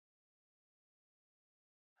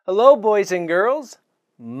Hello, boys and girls.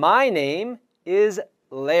 My name is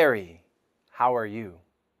Larry. How are you?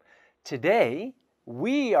 Today,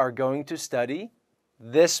 we are going to study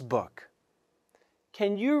this book.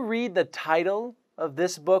 Can you read the title of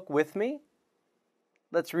this book with me?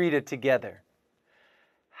 Let's read it together.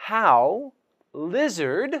 How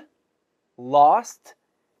Lizard Lost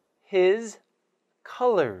His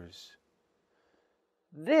Colors.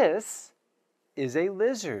 This is a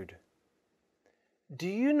lizard. Do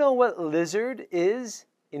you know what lizard is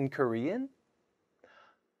in Korean?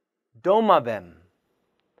 Domabem.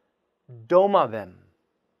 Domabem.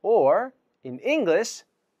 Or, in English,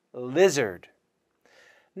 lizard.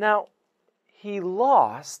 Now, he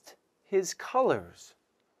lost his colors.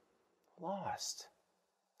 Lost.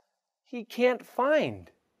 He can't find.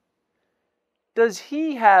 Does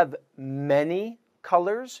he have many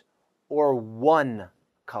colors or one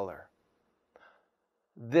color?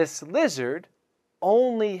 This lizard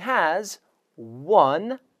only has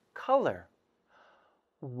one color.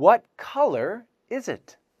 What color is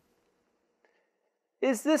it?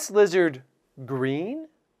 Is this lizard green?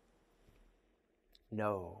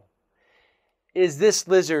 No. Is this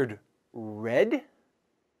lizard red?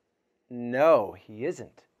 No, he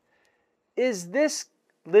isn't. Is this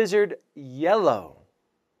lizard yellow?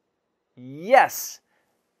 Yes,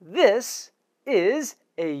 this is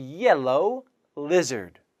a yellow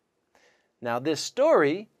lizard. Now, this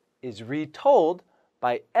story is retold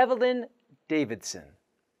by Evelyn Davidson,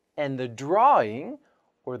 and the drawing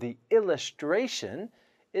or the illustration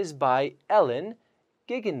is by Ellen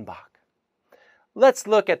Giggenbach. Let's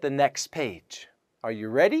look at the next page. Are you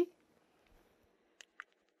ready?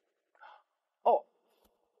 Oh,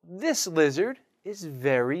 this lizard is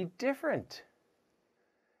very different.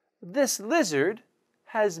 This lizard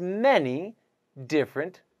has many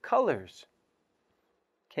different colors.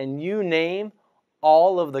 Can you name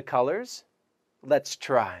all of the colors? Let's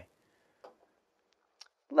try.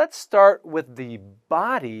 Let's start with the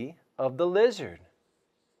body of the lizard.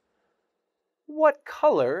 What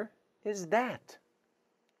color is that?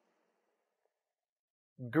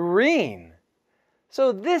 Green.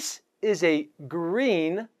 So this is a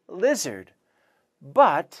green lizard,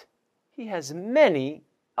 but he has many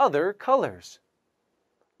other colors.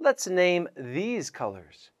 Let's name these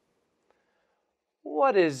colors.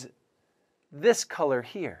 What is this color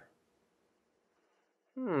here?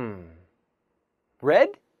 Red?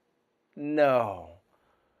 No.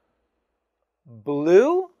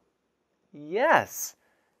 Blue? Yes,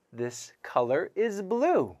 this color is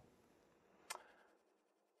blue.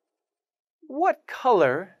 What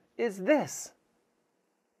color is this?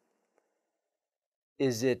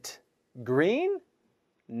 Is it green?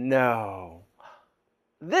 No.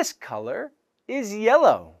 This color is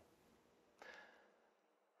yellow.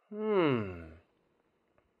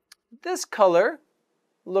 This color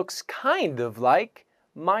looks kind of like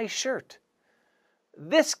my shirt.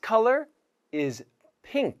 This color is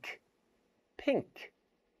pink. Pink.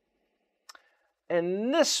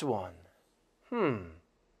 And this one,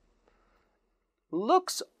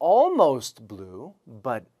 looks almost blue,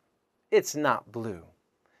 but it's not blue.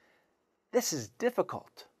 This is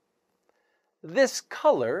difficult. This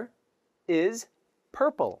color is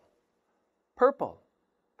purple. Purple.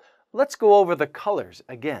 Let's go over the colors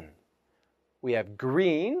again. We have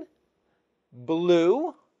green,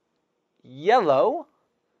 blue, yellow,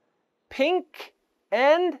 pink,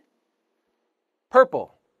 and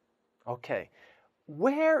purple. Okay,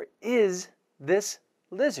 where is this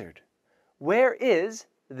lizard? Where is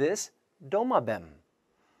this domabem?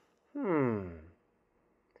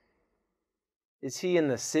 Is he in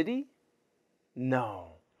the city?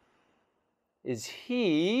 No. Is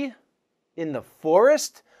he in the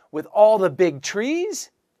forest with all the big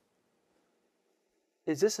trees?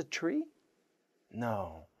 Is this a tree?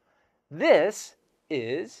 No. This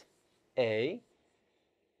is a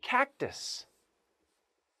cactus.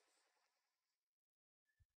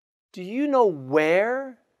 Do you know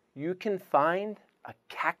where you can find a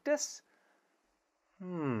cactus?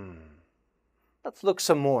 Let's look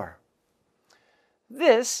some more.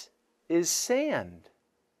 This is sand,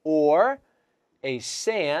 or a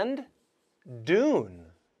sand dune.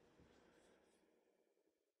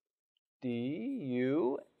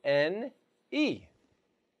 D-U-N-E.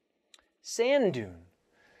 Sand dune.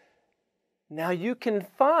 Now you can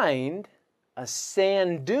find a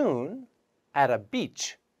sand dune at a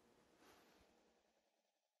beach.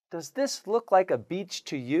 Does this look like a beach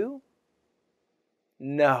to you?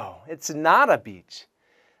 No, it's not a beach.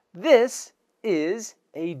 This is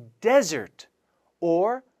a desert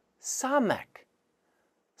or samek.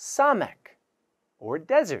 Samek or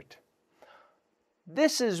desert.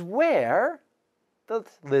 This is where the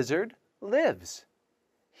lizard lives.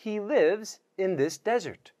 He lives in this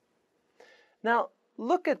desert. Now,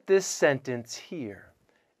 look at this sentence here.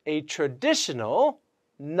 A traditional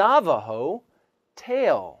Navajo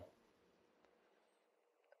tale.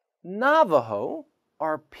 Navajo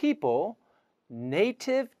are people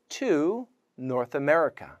native to North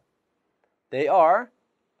America. They are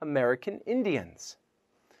American Indians.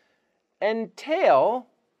 And tale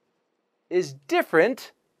is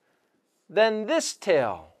different than this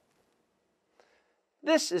tale.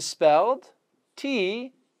 This is spelled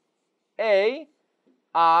T-A-I-L.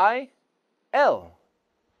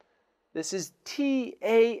 This is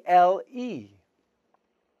T-A-L-E.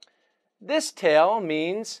 This tale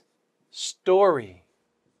means story.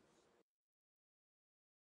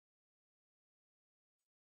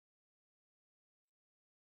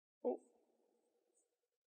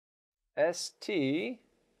 S-T-O-R-Y,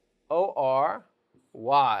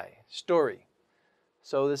 story.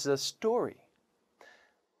 So this is a story.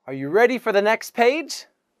 Are you ready for the next page?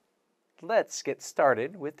 Let's get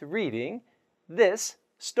started with reading this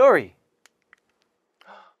story.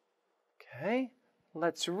 Okay,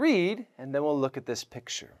 let's read and then we'll look at this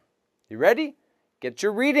picture. You ready? Get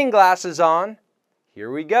your reading glasses on.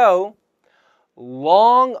 Here we go.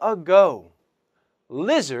 Long ago,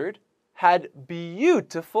 Lizard had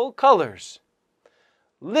beautiful colors.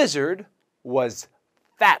 Lizard was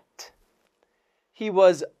fat. He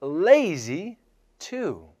was lazy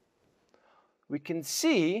too. We can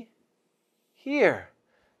see here,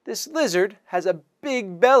 this lizard has a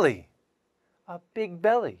big belly. A big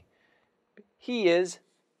belly. He is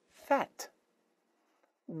fat.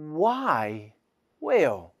 Why?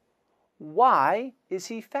 Well, why is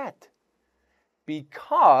he fat?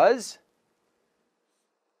 Because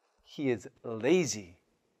he is lazy.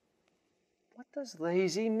 What does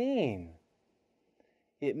lazy mean?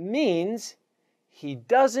 It means he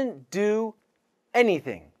doesn't do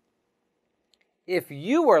anything. If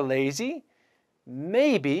you are lazy,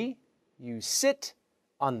 maybe you sit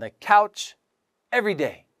on the couch every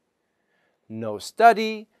day. No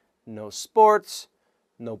study, no sports,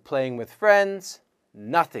 no playing with friends,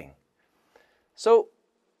 nothing. So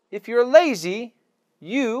if you're lazy,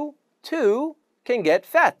 you too can get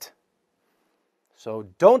fat. So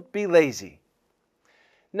don't be lazy.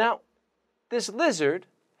 Now, this lizard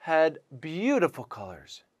had beautiful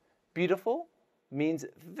colors. Beautiful means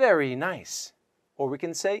very nice, or we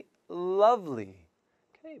can say lovely.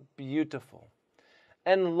 Okay, beautiful.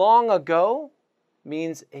 And long ago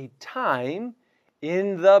means a time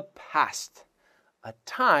in the past. A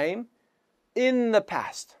time in the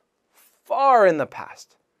past, far in the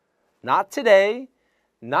past. Not today,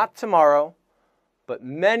 not tomorrow, but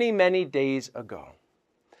many, many days ago.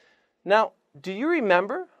 Now, do you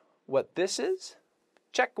remember what this is?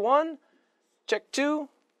 Check 1, check 2,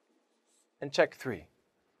 and check 3.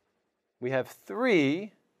 We have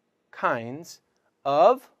 3 kinds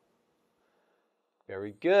of,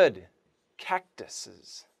 very good,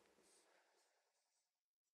 cactuses.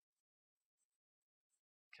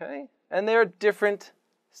 Okay, and they are different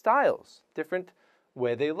styles, different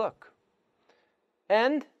way they look.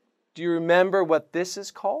 And do you remember what this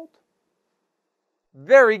is called?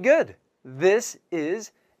 Very good. This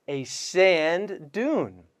is a sand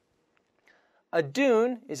dune. A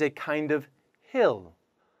dune is a kind of hill.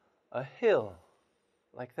 A hill,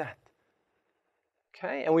 like that.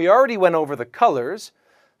 Okay, and we already went over the colors,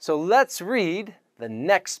 so let's read the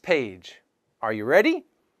next page. Are you ready?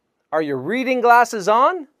 Are your reading glasses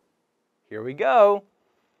on? Here we go.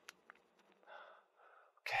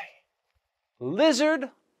 Okay. Lizard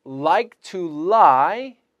liked to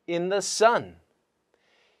lie in the sun.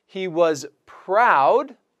 He was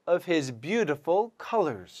proud of his beautiful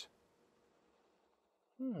colors.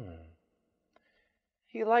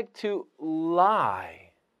 He liked to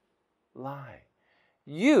lie. Lie.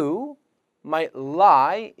 You might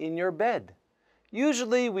lie in your bed.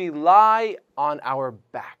 Usually we lie on our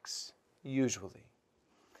backs, usually.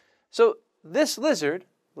 So this lizard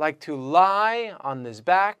liked to lie on his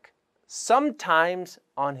back, sometimes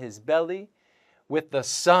on his belly, with the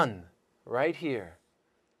sun right here.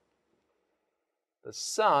 The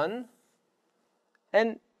sun.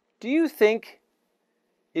 And do you think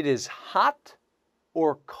it is hot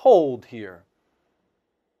or cold here?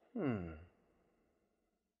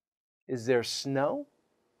 Is there snow?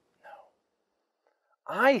 No.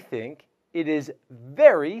 I think it is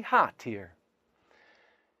very hot here.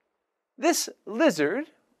 This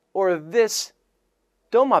lizard, or this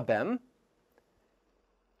domabem,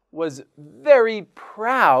 was very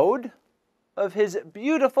proud of his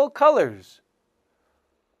beautiful colors.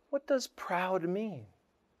 What does proud mean?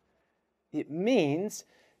 It means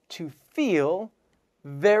to feel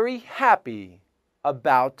very happy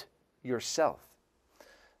about yourself.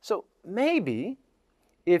 So maybe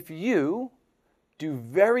if you do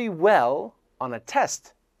very well on a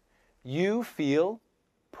test, you feel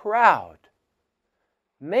proud.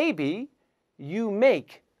 Maybe you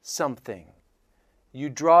make something. You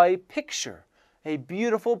draw a picture, a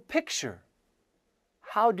beautiful picture.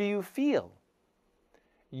 How do you feel?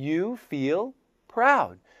 You feel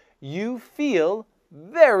proud. You feel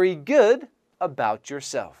very good about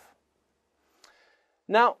yourself.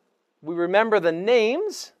 Now, we remember the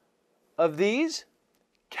names of these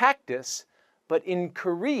cactus, but in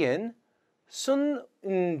Korean,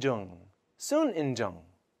 sun인정. Sun인정.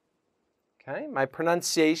 Okay, my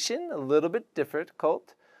pronunciation a little bit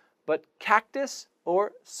difficult, but cactus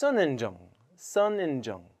or sun인정.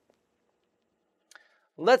 Sun인정.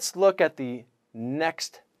 Let's look at the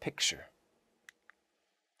next picture.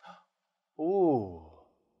 Ooh,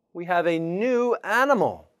 we have a new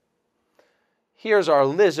animal. Here's our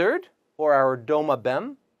lizard, or our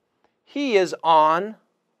domabem. He is on,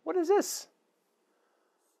 what is this?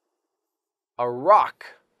 A rock.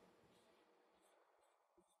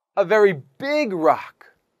 A very big rock.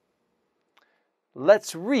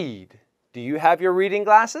 Let's read. Do you have your reading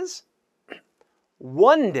glasses?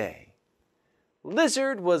 One day,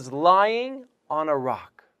 lizard was lying on a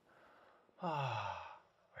rock.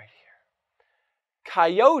 Right here.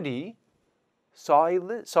 Coyote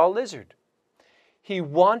saw lizard. He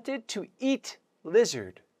wanted to eat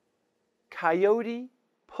lizard. Coyote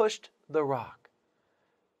pushed the rock.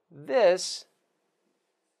 This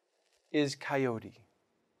is Coyote.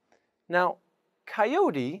 Now,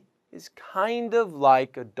 Coyote is kind of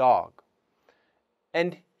like a dog,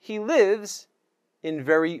 and he lives in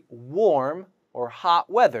very warm or hot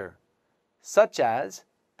weather, such as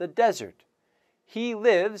the desert. He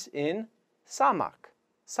lives in samak.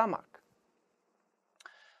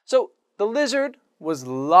 So the lizard was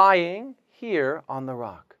lying here on the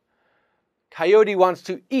rock. Coyote wants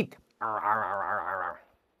to eat.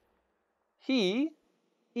 He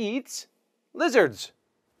eats lizards.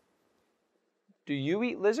 Do you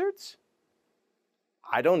eat lizards?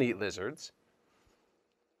 I don't eat lizards.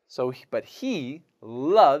 But he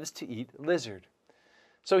loves to eat lizard.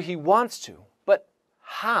 So he wants to. But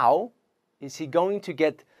how is he going to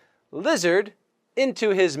get lizard into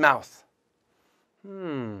his mouth?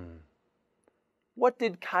 What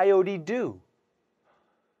did Coyote do?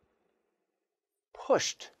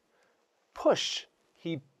 Push.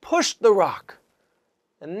 He pushed the rock.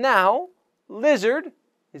 And now lizard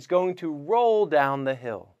is going to roll down the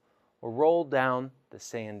hill or roll down the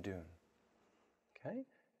sand dune. Okay?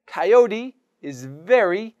 Coyote is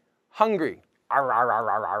very hungry.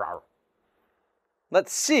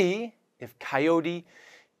 Let's see if Coyote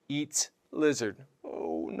eats lizard.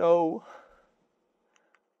 Oh no.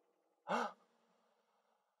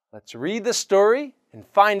 Let's read the story and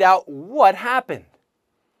find out what happened.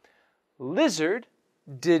 Lizard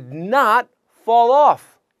did not fall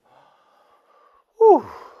off. Whew.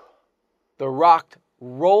 The rock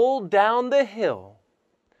rolled down the hill.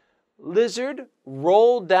 Lizard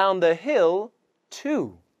rolled down the hill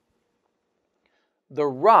too. The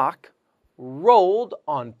rock rolled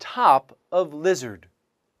on top of lizard.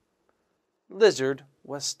 Lizard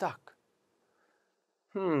was stuck.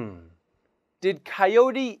 Did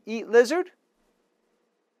Coyote eat lizard?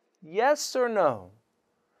 Yes or no?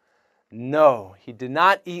 No, he did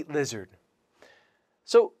not eat lizard.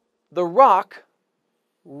 So the rock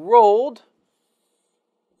rolled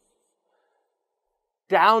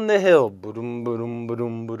down the hill. Boom, boom,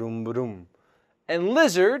 boom, boom, boom. And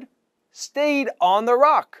lizard stayed on the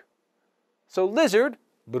rock. So lizard,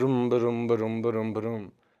 boom, boom, boom, boom,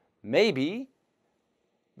 boom. Maybe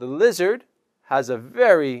the lizard has a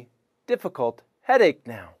very difficult headache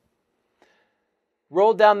now.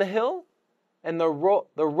 Rolled down the hill, and the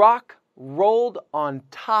rock rolled on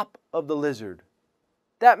top of the lizard.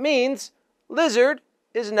 That means lizard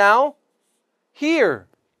is now here,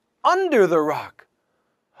 under the rock.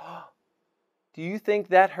 Do you think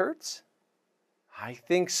that hurts? I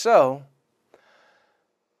think so.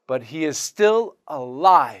 But he is still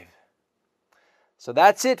alive. So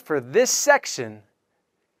that's it for this section.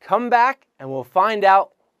 Come back and we'll find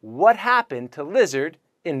out what happened to lizard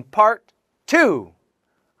in part 2.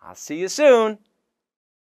 I'll see you soon.